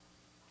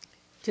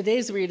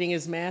Today's reading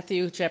is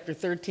Matthew chapter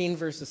 13,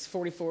 verses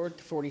 44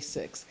 to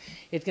 46.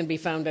 It can be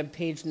found on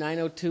page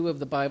 902 of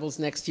the Bibles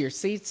next to your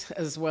seats,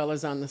 as well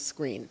as on the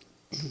screen.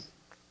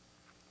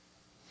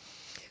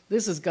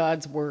 This is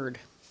God's word.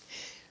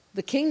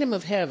 The kingdom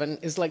of heaven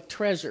is like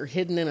treasure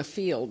hidden in a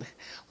field.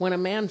 When a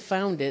man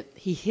found it,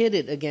 he hid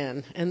it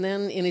again, and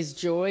then in his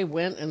joy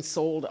went and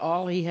sold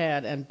all he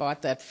had and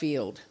bought that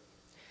field.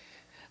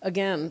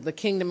 Again, the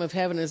kingdom of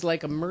heaven is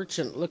like a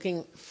merchant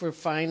looking for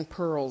fine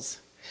pearls.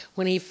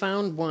 When he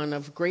found one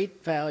of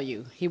great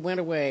value, he went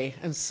away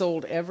and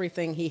sold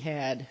everything he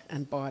had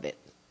and bought it.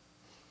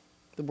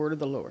 The word of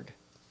the Lord.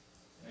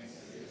 Thanks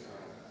be to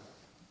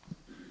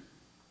God.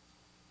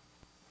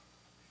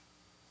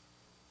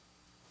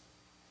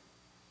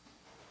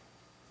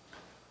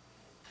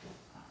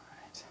 All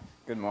right.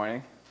 Good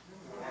morning.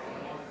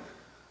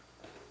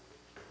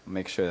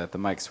 Make sure that the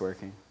mic's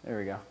working. There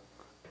we go. All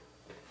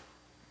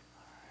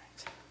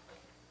right.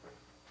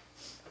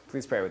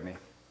 Please pray with me.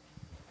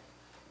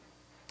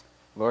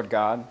 Lord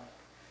God,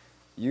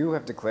 you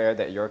have declared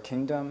that your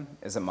kingdom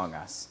is among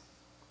us.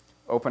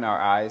 Open our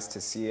eyes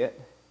to see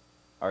it,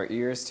 our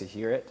ears to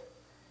hear it,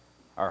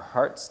 our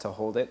hearts to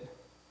hold it,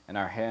 and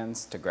our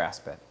hands to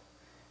grasp it.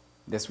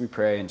 This we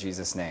pray in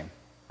Jesus' name.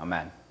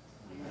 Amen.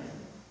 Amen.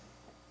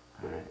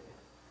 All right.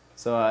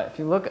 So if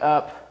you look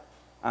up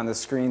on the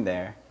screen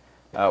there,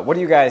 what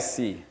do you guys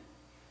see?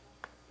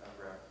 Duck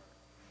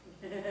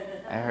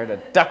rabbit. I heard a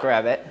duck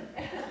rabbit.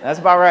 That's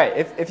about right.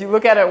 If you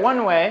look at it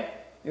one way,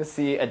 you'll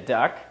see a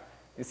duck.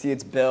 You see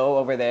its bill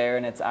over there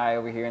and its eye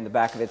over here in the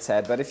back of its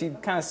head. But if you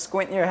kind of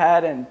squint your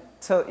head and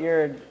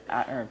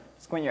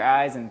squint your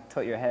eyes and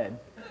tilt your head,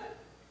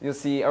 you'll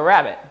see a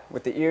rabbit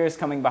with the ears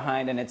coming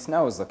behind and its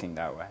nose looking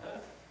that way.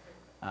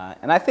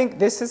 And I think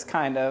this is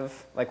kind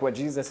of like what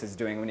Jesus is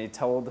doing when he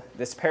told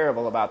this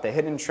parable about the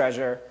hidden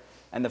treasure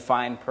and the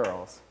fine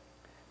pearls.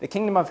 The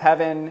kingdom of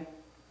heaven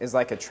is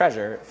like a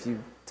treasure if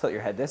you tilt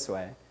your head this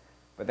way.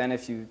 But then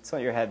if you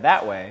tilt your head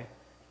that way,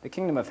 the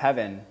kingdom of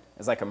heaven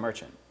is like a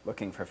merchant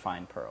looking for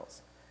fine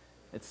pearls.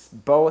 It's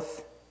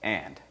both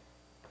and.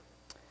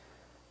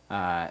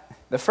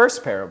 The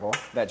first parable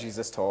that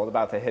Jesus told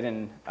about the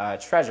hidden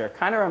treasure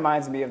kind of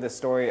reminds me of the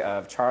story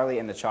of Charlie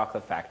and the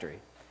Chocolate Factory.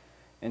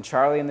 In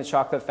Charlie and the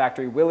Chocolate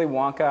Factory, Willy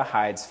Wonka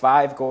hides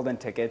 5 golden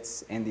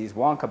tickets in these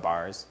Wonka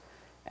bars,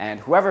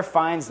 and whoever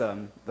finds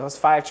them, those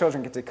 5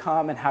 children get to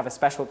come and have a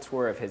special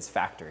tour of his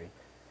factory.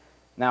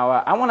 Now,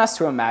 I want us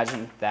to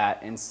imagine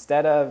that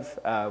instead of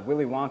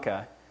Willy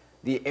Wonka,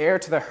 the heir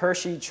to the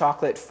Hershey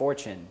chocolate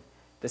fortune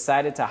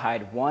decided to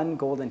hide 1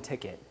 golden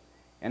ticket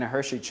in a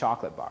Hershey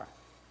chocolate bar.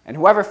 And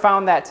whoever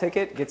found that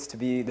ticket gets to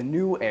be the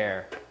new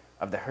heir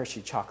of the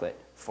Hershey chocolate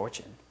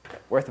fortune,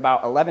 worth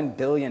about $11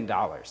 billion.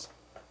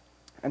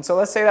 And so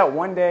let's say that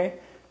one day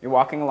you're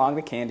walking along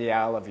the candy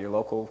aisle of your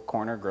local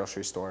corner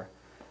grocery store,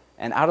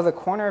 and out of the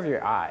corner of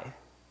your eye,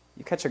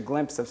 you catch a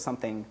glimpse of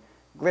something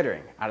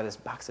glittering out of this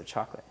box of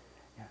chocolate.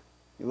 Yeah.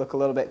 You look a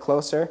little bit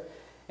closer,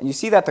 and you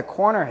see that the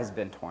corner has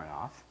been torn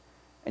off.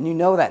 And you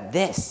know that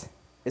this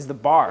is the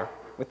bar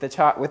with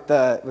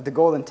the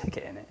golden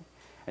ticket in it.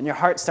 And your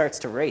heart starts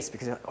to race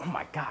because you're like, oh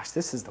my gosh,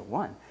 this is the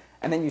one.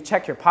 And then you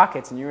check your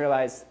pockets and you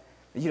realize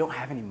that you don't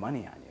have any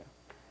money on you.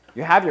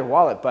 You have your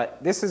wallet,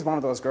 but this is one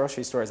of those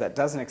grocery stores that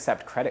doesn't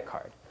accept credit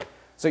card.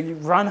 So you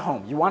run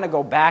home. You want to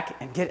go back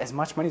and get as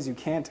much money as you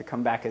can to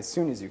come back as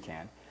soon as you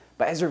can.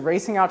 But as you're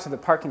racing out to the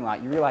parking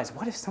lot, you realize,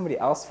 what if somebody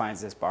else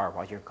finds this bar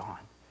while you're gone?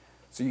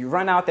 So you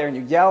run out there and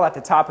you yell at the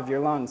top of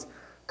your lungs,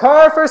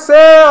 "Car for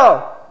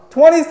sale!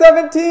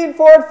 2017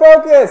 Ford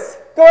Focus!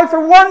 Going for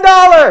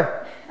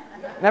 $1!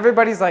 And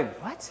everybody's like,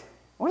 what?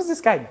 What is this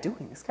guy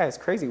doing? This guy is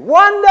crazy.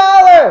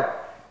 $1!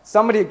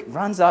 Somebody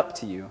runs up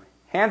to you,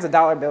 hands a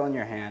dollar bill in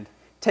your hand,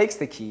 takes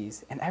the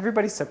keys, and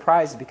everybody's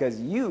surprised because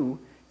you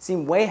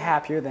seem way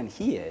happier than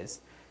he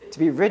is to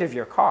be rid of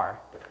your car.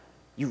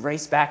 You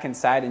race back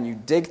inside and you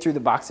dig through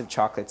the box of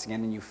chocolates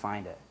again and you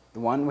find it.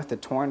 The one with the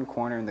torn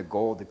corner and the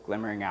gold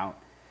glimmering out.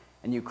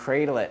 And you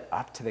cradle it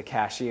up to the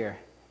cashier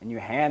and you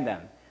hand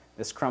them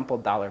this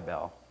crumpled dollar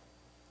bill.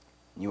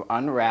 You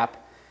unwrap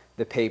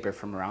the paper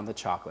from around the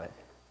chocolate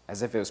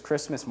as if it was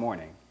Christmas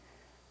morning,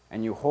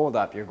 and you hold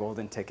up your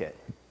golden ticket,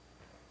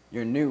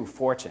 your new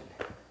fortune.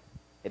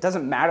 It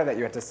doesn't matter that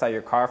you have to sell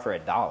your car for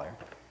 $1,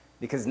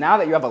 because now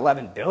that you have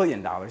 $11 billion,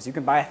 you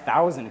can buy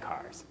 1,000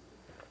 cars.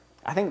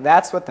 I think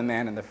that's what the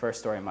man in the first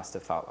story must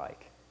have felt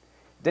like.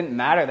 It didn't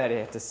matter that he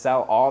had to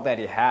sell all that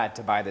he had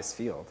to buy this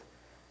field,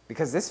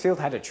 because this field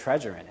had a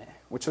treasure in it,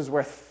 which was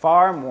worth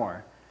far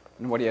more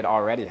than what he had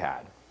already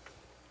had.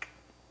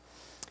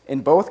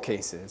 In both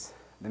cases,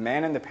 the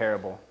man in the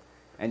parable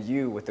and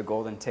you with the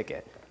golden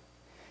ticket,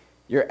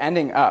 you're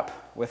ending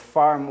up with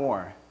far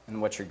more than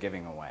what you're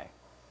giving away.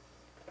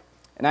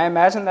 And I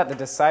imagine that the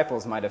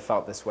disciples might have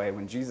felt this way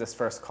when Jesus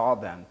first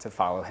called them to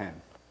follow him.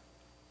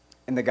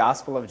 In the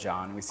Gospel of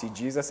John, we see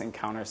Jesus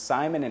encounter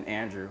Simon and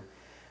Andrew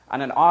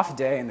on an off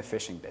day in the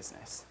fishing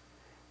business.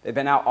 They'd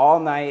been out all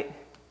night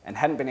and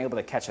hadn't been able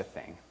to catch a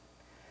thing.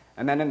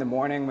 And then in the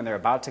morning, when they're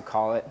about to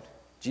call it,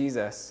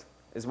 Jesus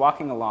is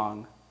walking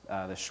along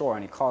the shore,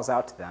 and he calls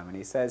out to them, and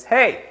he says,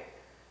 "Hey,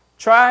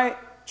 try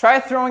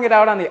throwing it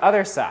out on the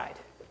other side."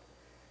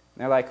 And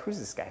they're like, "Who's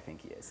this guy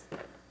think he is?"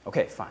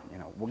 "Okay, fine,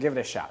 we'll give it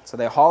a shot." So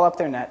they haul up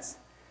their nets,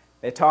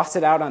 they toss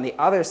it out on the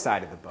other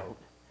side of the boat,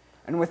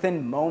 and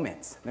within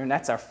moments, their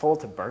nets are full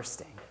to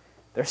bursting.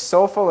 They're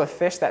so full of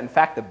fish that, in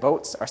fact, the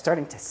boats are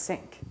starting to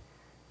sink.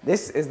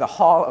 This is the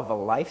haul of a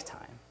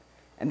lifetime,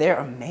 and they're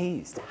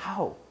amazed.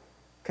 How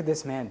could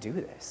this man do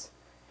this?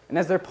 And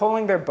as they're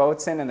pulling their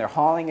boats in and they're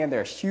hauling in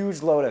their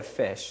huge load of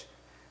fish,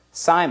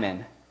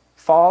 Simon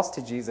falls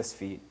to Jesus'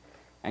 feet,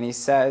 and he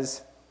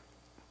says,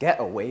 "Get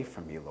away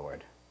from me,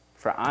 Lord,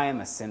 for I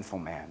am a sinful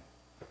man."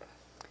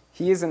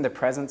 He is in the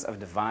presence of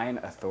divine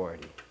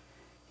authority.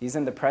 He's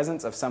in the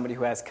presence of somebody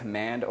who has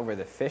command over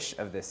the fish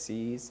of the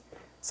seas,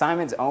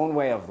 Simon's own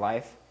way of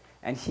life,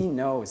 and he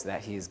knows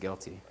that he is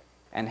guilty.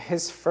 And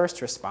his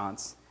first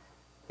response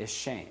is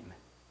shame.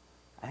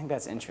 I think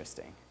that's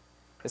interesting.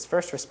 His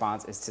first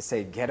response is to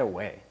say, "Get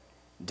away.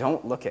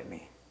 Don't look at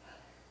me."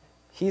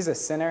 He's a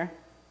sinner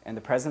in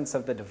the presence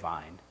of the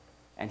divine,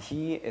 and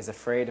he is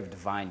afraid of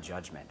divine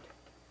judgment.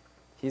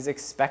 He's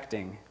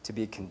expecting to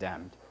be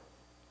condemned.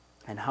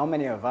 And how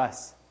many of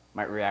us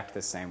might react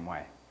the same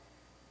way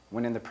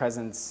when in the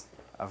presence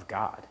of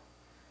God?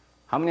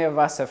 How many of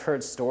us have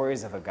heard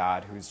stories of a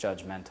God who's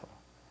judgmental,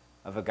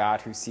 of a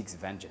God who seeks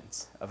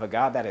vengeance, of a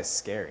God that is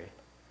scary?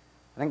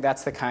 I think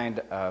that's the kind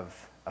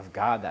of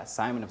God that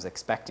Simon was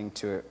expecting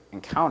to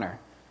encounter,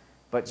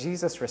 but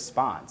Jesus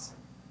responds,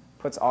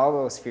 puts all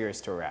those fears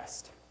to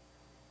rest.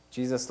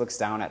 Jesus looks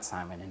down at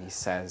Simon and he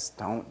says,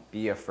 "Don't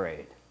be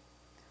afraid.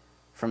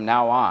 From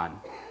now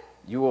on,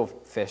 you will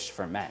fish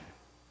for men."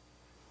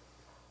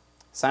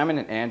 Simon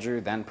and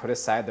Andrew then put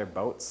aside their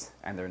boats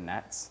and their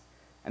nets,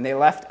 and they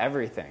left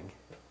everything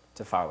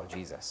to follow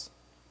Jesus.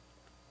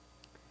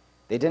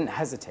 They didn't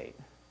hesitate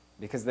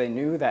because they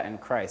knew that in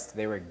Christ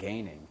they were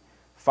gaining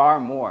far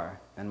more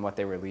than what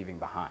they were leaving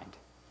behind.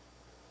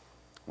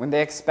 When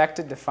they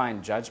expected to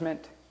find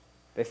judgment,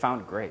 they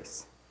found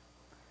grace.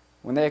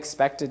 When they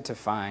expected to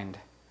find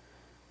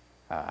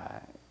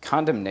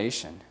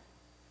condemnation,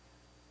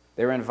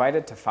 they were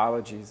invited to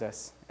follow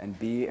Jesus and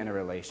be in a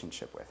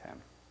relationship with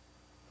him.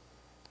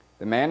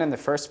 The man in the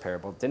first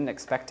parable didn't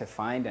expect to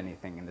find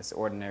anything in this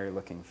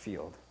ordinary-looking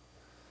field.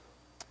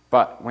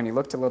 But when he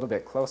looked a little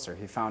bit closer,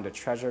 he found a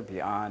treasure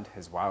beyond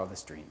his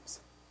wildest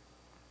dreams.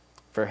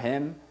 For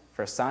him,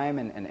 for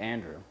Simon and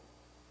Andrew,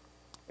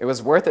 it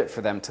was worth it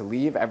for them to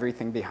leave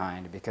everything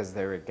behind because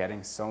they were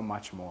getting so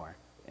much more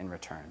in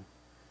return.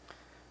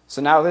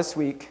 So now this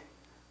week,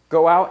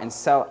 go out and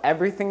sell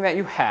everything that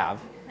you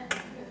have,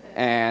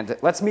 and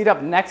let's meet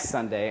up next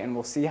Sunday, and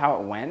we'll see how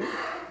it went,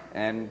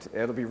 and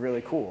it'll be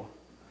really cool.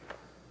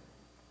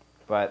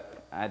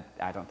 But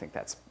I don't think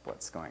that's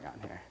what's going on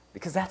here,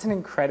 because that's an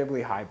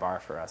incredibly high bar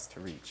for us to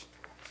reach.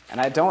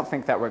 And I don't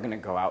think that we're going to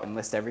go out and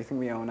list everything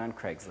we own on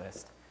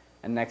Craigslist,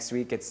 and next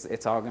week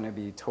it's all going to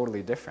be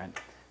totally different.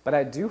 But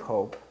I do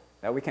hope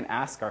that we can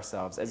ask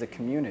ourselves as a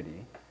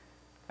community,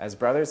 as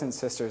brothers and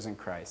sisters in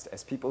Christ,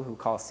 as people who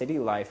call City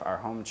Life our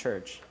home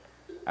church,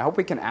 I hope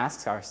we can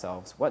ask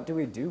ourselves, what do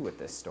we do with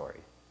this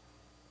story?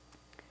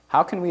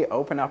 How can we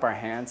open up our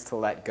hands to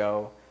let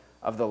go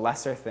of the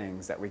lesser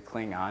things that we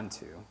cling on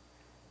to?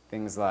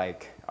 Things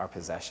like our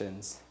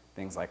possessions,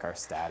 things like our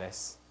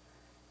status,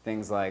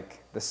 things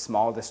like the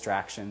small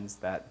distractions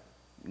that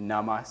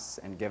numb us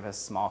and give us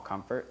small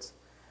comforts.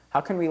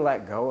 How can we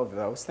let go of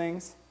those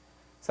things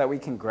so that we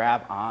can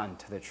grab on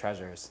to the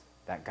treasures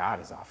that God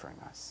is offering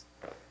us?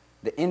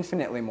 The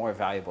infinitely more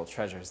valuable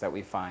treasures that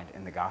we find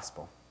in the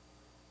gospel.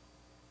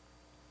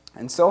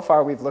 And so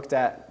far we've looked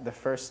at the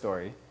first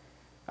story,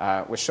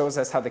 which shows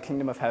us how the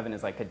kingdom of heaven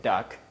is like a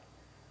duck.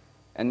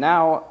 And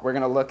now we're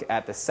going to look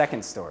at the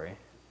second story,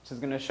 which is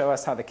going to show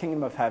us how the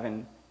kingdom of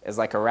heaven is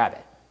like a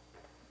rabbit.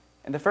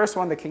 In the first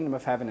one, the kingdom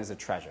of heaven is a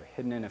treasure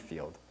hidden in a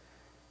field.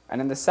 And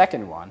in the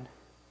second one,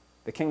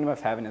 the kingdom of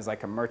heaven is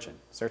like a merchant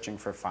searching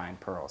for fine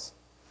pearls.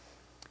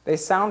 They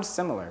sound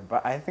similar,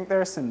 but I think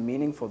there are some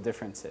meaningful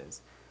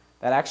differences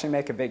that actually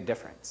make a big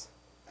difference.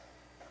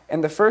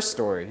 In the first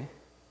story,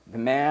 the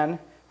man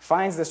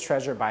finds this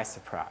treasure by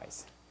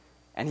surprise,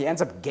 and he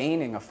ends up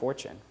gaining a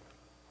fortune.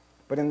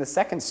 But in the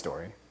second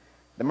story,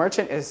 the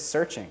merchant is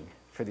searching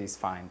for these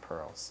fine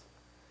pearls,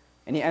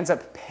 and he ends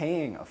up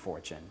paying a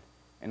fortune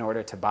in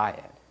order to buy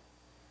it.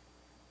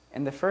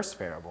 In the first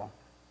parable,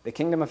 the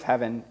kingdom of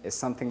heaven is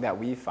something that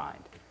we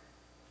find,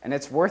 and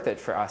it's worth it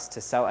for us to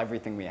sell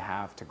everything we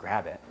have to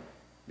grab it,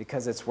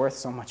 because it's worth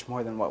so much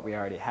more than what we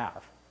already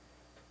have.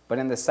 But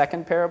in the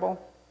second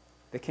parable,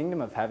 the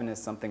kingdom of heaven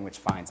is something which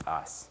finds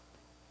us.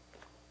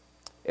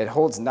 It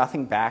holds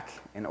nothing back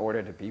in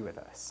order to be with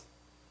us.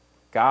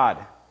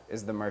 God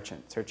is the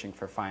merchant searching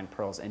for fine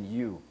pearls, and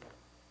you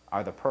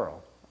are the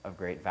pearl of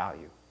great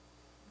value.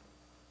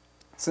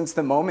 Since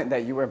the moment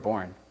that you were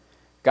born,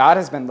 God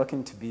has been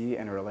looking to be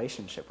in a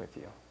relationship with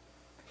you.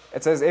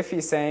 It's as if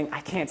he's saying,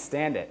 I can't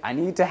stand it. I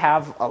need to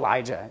have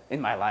Elijah in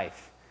my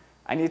life.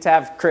 I need to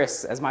have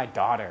Chris as my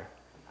daughter.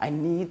 I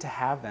need to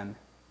have them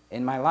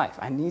in my life.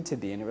 I need to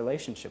be in a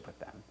relationship with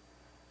them.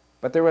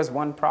 But there was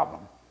one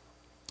problem.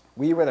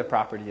 We were the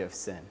property of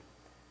sin,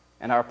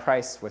 and our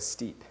price was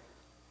steep.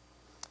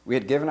 We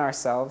had given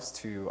ourselves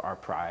to our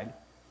pride,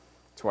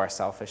 to our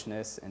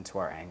selfishness, and to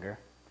our anger.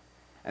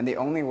 And the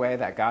only way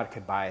that God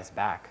could buy us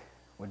back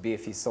would be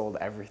if he sold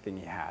everything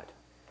he had.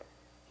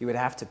 He would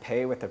have to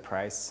pay with the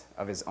price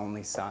of his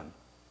only son.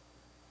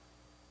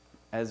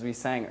 As we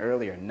sang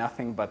earlier,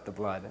 nothing but the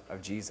blood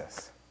of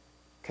Jesus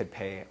could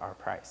pay our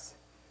price.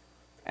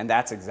 And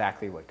that's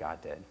exactly what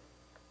God did.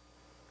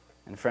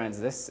 And friends,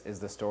 this is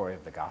the story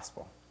of the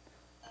gospel.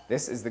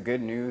 This is the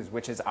good news,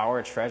 which is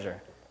our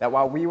treasure, that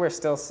while we were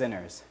still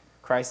sinners,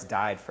 Christ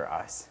died for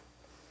us,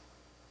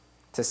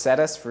 to set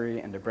us free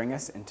and to bring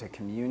us into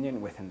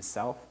communion with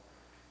himself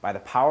by the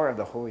power of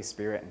the Holy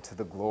Spirit and to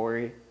the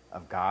glory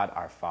of God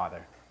our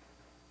Father.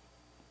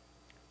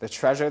 The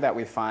treasure that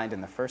we find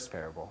in the first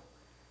parable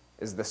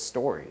is the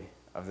story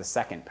of the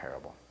second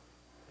parable.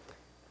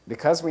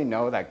 Because we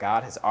know that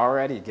God has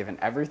already given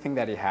everything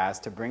that he has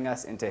to bring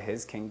us into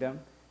his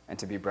kingdom and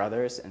to be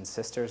brothers and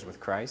sisters with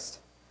Christ,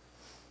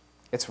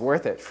 it's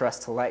worth it for us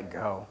to let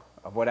go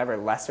of whatever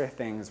lesser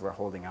things we're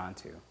holding on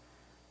to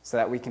so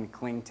that we can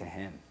cling to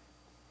him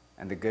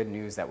and the good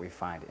news that we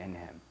find in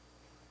him.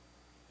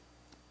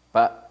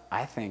 But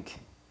I think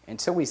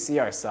until we see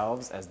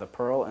ourselves as the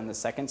pearl in the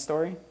second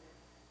story,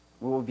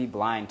 we will be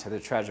blind to the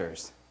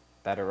treasures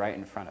that are right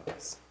in front of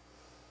us.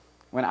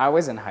 When I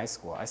was in high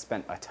school, I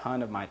spent a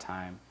ton of my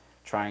time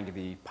trying to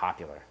be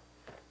popular.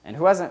 And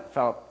who hasn't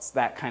felt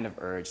that kind of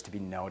urge to be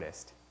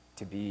noticed,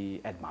 to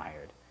be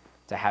admired,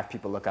 to have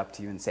people look up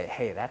to you and say,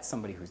 hey, that's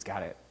somebody who's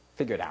got it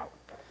figured out.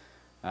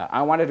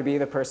 I wanted to be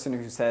the person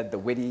who said the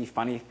witty,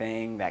 funny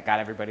thing that got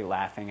everybody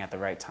laughing at the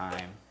right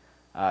time,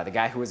 the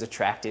guy who was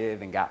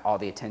attractive and got all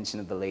the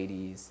attention of the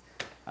ladies.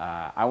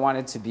 I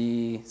wanted to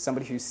be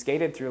somebody who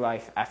skated through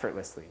life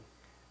effortlessly,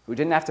 who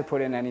didn't have to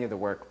put in any of the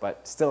work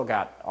but still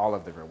got all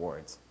of the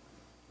rewards.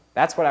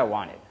 That's what I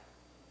wanted,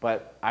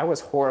 but I was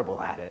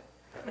horrible at it.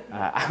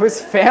 I was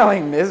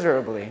failing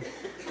miserably.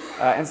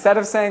 Instead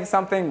of saying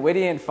something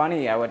witty and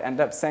funny, I would end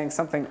up saying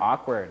something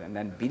awkward and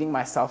then beating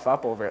myself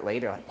up over it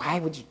later. Like, why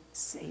would you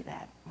say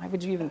that? Why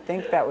would you even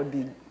think that would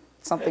be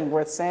something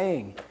worth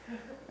saying?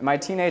 And my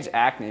teenage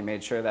acne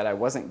made sure that I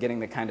wasn't getting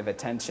the kind of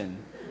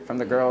attention from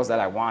the girls that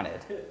I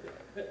wanted.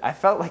 I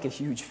felt like a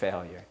huge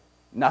failure.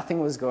 Nothing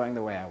was going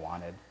the way I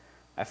wanted.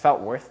 I felt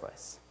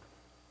worthless.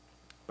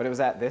 But it was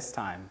at this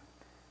time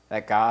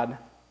that God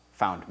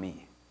found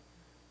me,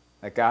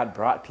 that God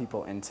brought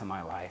people into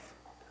my life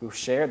who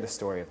shared the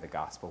story of the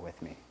gospel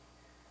with me.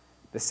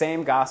 The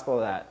same gospel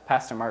that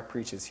Pastor Mark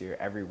preaches here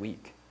every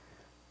week.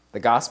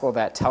 The gospel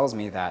that tells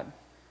me that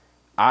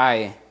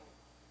I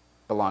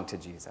belong to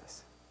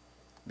Jesus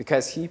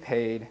because he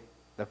paid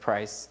the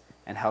price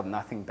and held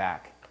nothing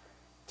back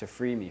to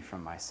free me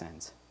from my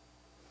sins.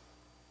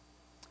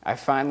 I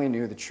finally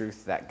knew the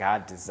truth that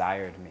God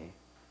desired me,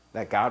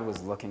 that God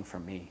was looking for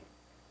me,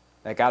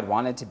 that God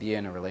wanted to be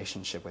in a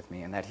relationship with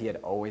me, and that he had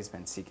always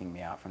been seeking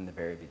me out from the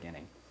very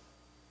beginning.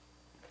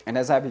 And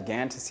as I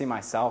began to see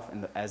myself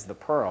as the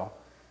pearl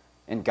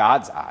in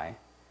God's eye,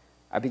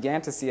 I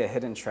began to see a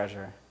hidden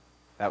treasure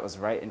that was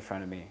right in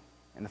front of me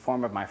in the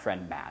form of my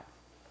friend Matt.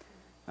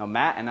 Now,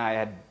 Matt and I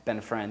had been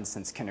friends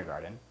since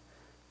kindergarten,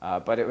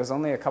 but it was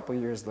only a couple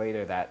years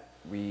later that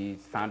we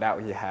found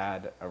out he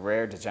had a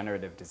rare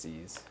degenerative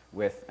disease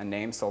with a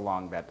name so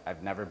long that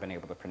I've never been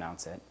able to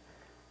pronounce it.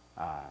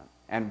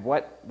 And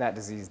what that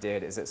disease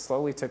did is it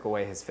slowly took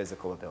away his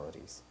physical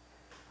abilities.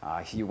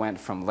 He went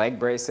from leg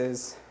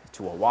braces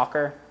to a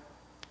walker,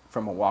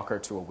 from a walker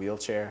to a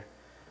wheelchair,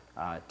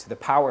 to the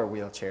power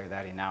wheelchair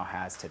that he now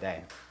has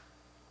today.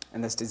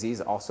 And this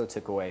disease also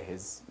took away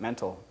his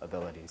mental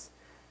abilities,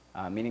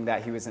 meaning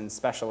that he was in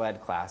special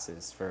ed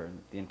classes for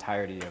the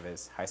entirety of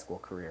his high school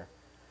career.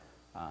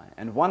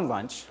 And one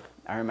lunch,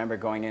 I remember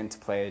going in to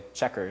play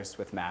checkers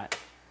with Matt,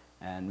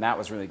 and Matt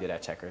was really good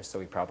at checkers, so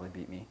he probably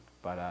beat me.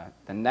 But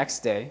the next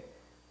day,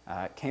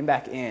 came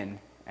back in,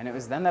 and it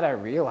was then that I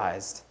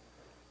realized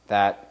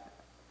that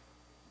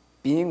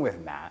being with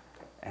Matt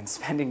and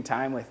spending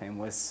time with him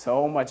was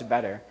so much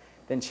better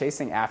than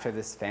chasing after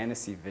this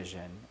fantasy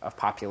vision of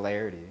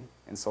popularity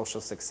and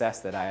social success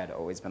that I had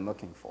always been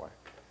looking for.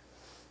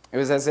 It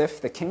was as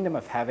if the kingdom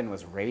of heaven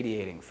was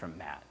radiating from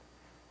Matt,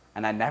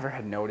 and I never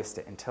had noticed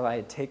it until I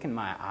had taken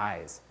my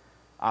eyes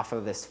off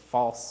of this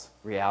false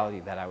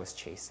reality that I was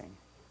chasing.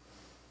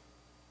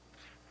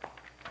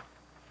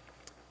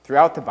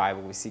 Throughout the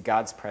Bible, we see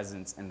God's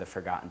presence in the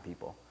forgotten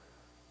people,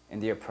 in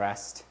the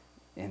oppressed,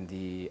 in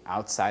the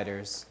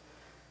outsiders,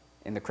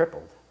 in the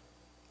crippled.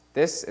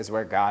 This is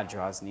where God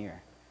draws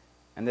near,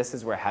 and this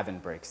is where heaven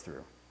breaks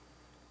through.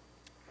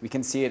 We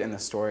can see it in the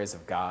stories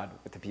of God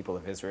with the people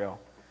of Israel.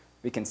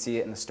 We can see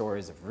it in the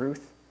stories of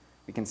Ruth.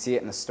 We can see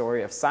it in the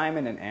story of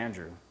Simon and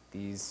Andrew,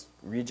 these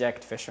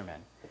reject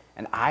fishermen.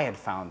 And I had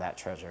found that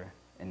treasure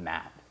in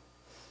Matt.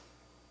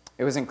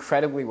 It was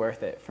incredibly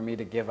worth it for me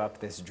to give up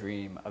this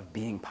dream of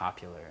being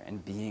popular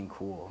and being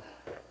cool,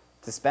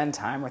 to spend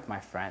time with my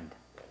friend,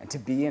 and to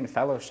be in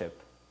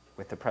fellowship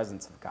with the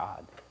presence of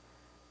God.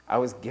 I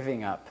was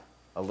giving up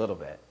a little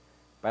bit,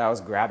 but I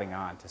was grabbing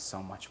on to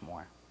so much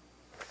more.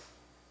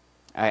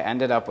 I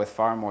ended up with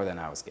far more than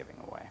I was giving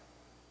away.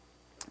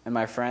 And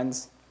my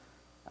friends,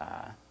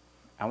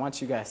 I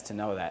want you guys to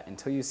know that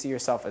until you see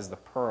yourself as the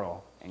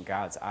pearl in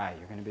God's eye,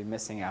 you're going to be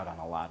missing out on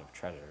a lot of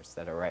treasures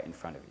that are right in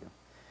front of you.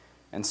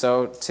 And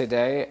so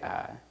today,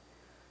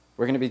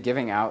 we're going to be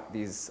giving out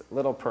these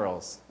little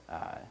pearls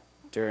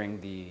during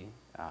the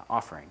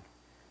offering.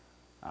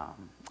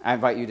 I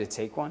invite you to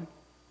take one,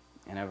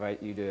 and I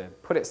invite you to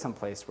put it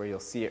someplace where you'll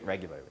see it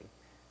regularly,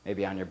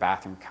 maybe on your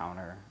bathroom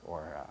counter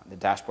or the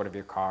dashboard of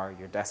your car,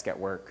 your desk at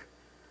work.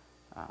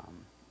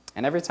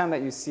 And every time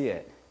that you see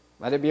it,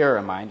 let it be a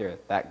reminder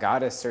that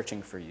God is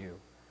searching for you,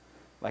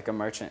 like a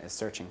merchant is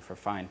searching for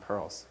fine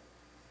pearls.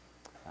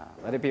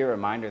 Let it be a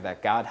reminder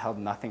that God held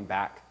nothing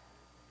back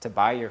to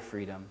buy your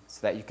freedom so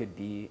that you could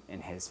be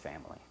in his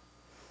family.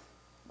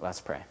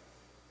 Let's pray.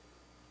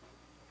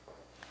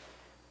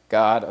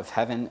 God of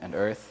heaven and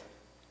earth,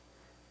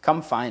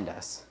 come find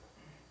us.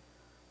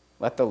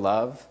 Let the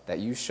love that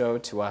you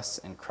showed to us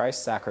in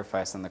Christ's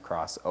sacrifice on the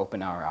cross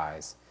open our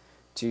eyes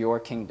to your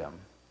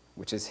kingdom,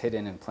 which is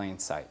hidden in plain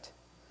sight.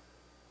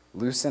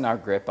 Loosen our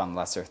grip on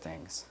lesser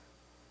things,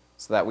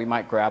 so that we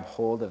might grab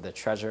hold of the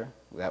treasure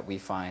that we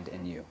find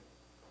in you.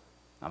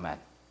 Amen.